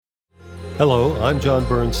Hello, I'm John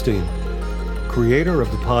Bernstein, creator of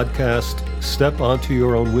the podcast Step Onto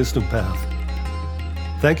Your Own Wisdom Path.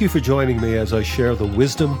 Thank you for joining me as I share the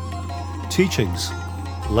wisdom, teachings,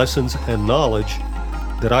 lessons, and knowledge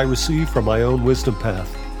that I receive from my own wisdom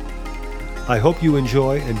path. I hope you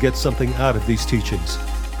enjoy and get something out of these teachings.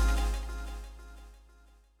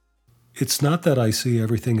 It's not that I see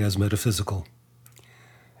everything as metaphysical.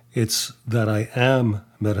 It's that I am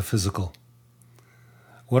metaphysical.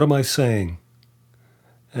 What am I saying?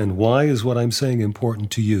 And why is what I'm saying important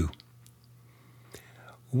to you?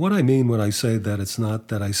 What I mean when I say that it's not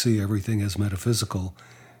that I see everything as metaphysical,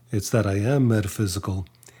 it's that I am metaphysical,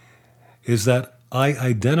 is that I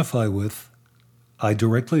identify with, I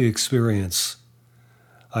directly experience,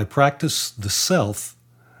 I practice the self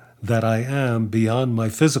that I am beyond my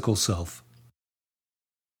physical self.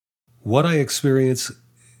 What I experience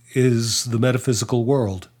is the metaphysical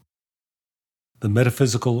world, the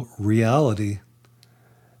metaphysical reality,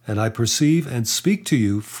 and I perceive and speak to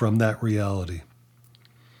you from that reality.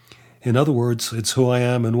 In other words, it's who I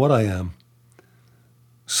am and what I am.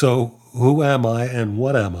 So, who am I and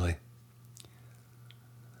what am I?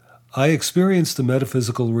 I experience the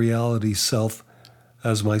metaphysical reality self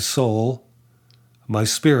as my soul, my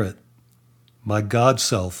spirit, my God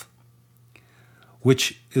self,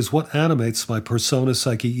 which is what animates my persona,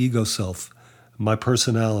 psyche, ego self, my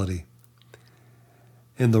personality.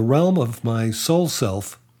 In the realm of my soul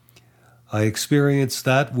self, I experience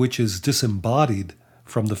that which is disembodied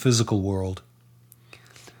from the physical world.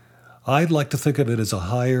 I'd like to think of it as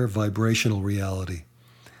a higher vibrational reality,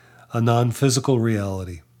 a non-physical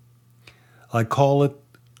reality. I call it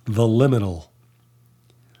the liminal.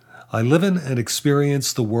 I live in and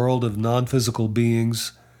experience the world of non-physical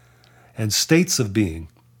beings and states of being.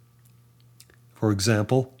 For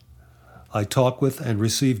example, I talk with and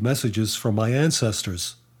receive messages from my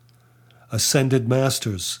ancestors, ascended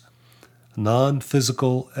masters,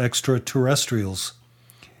 non-physical extraterrestrials,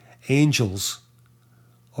 angels,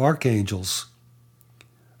 archangels,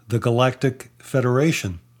 the Galactic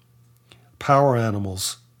Federation, power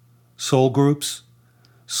animals, soul groups,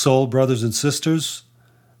 soul brothers and sisters,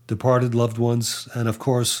 departed loved ones, and of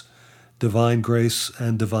course, divine grace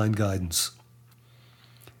and divine guidance.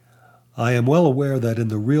 I am well aware that in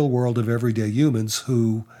the real world of everyday humans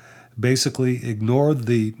who basically ignore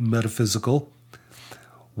the metaphysical,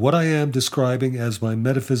 what I am describing as my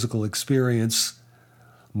metaphysical experience,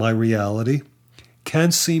 my reality,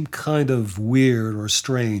 can seem kind of weird or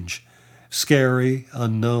strange, scary,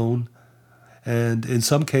 unknown, and in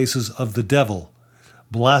some cases of the devil,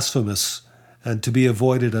 blasphemous, and to be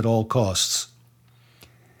avoided at all costs.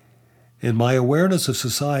 In my awareness of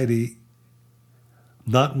society,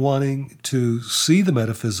 not wanting to see the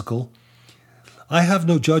metaphysical, I have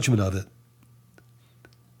no judgment of it.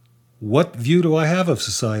 What view do I have of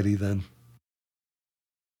society then?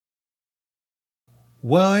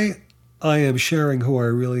 Why I am sharing who I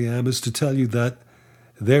really am is to tell you that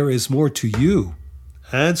there is more to you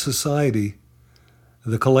and society,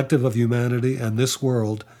 the collective of humanity and this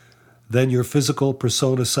world, than your physical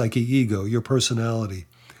persona, psyche, ego, your personality.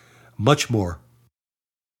 Much more.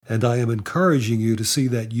 And I am encouraging you to see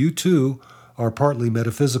that you too are partly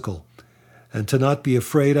metaphysical, and to not be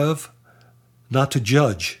afraid of, not to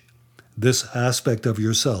judge this aspect of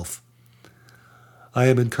yourself. I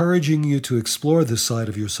am encouraging you to explore this side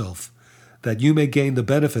of yourself, that you may gain the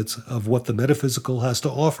benefits of what the metaphysical has to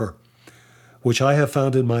offer, which I have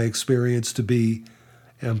found in my experience to be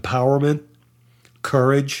empowerment,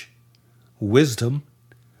 courage, wisdom,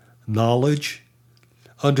 knowledge,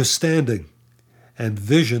 understanding, and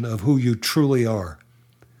vision of who you truly are.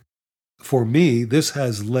 For me, this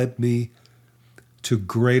has led me to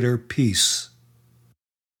greater peace.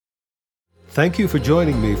 Thank you for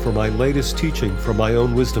joining me for my latest teaching from my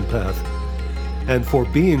own wisdom path, and for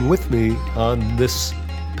being with me on this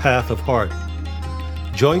path of heart.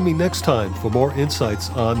 Join me next time for more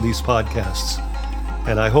insights on these podcasts,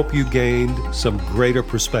 and I hope you gained some greater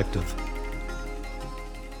perspective.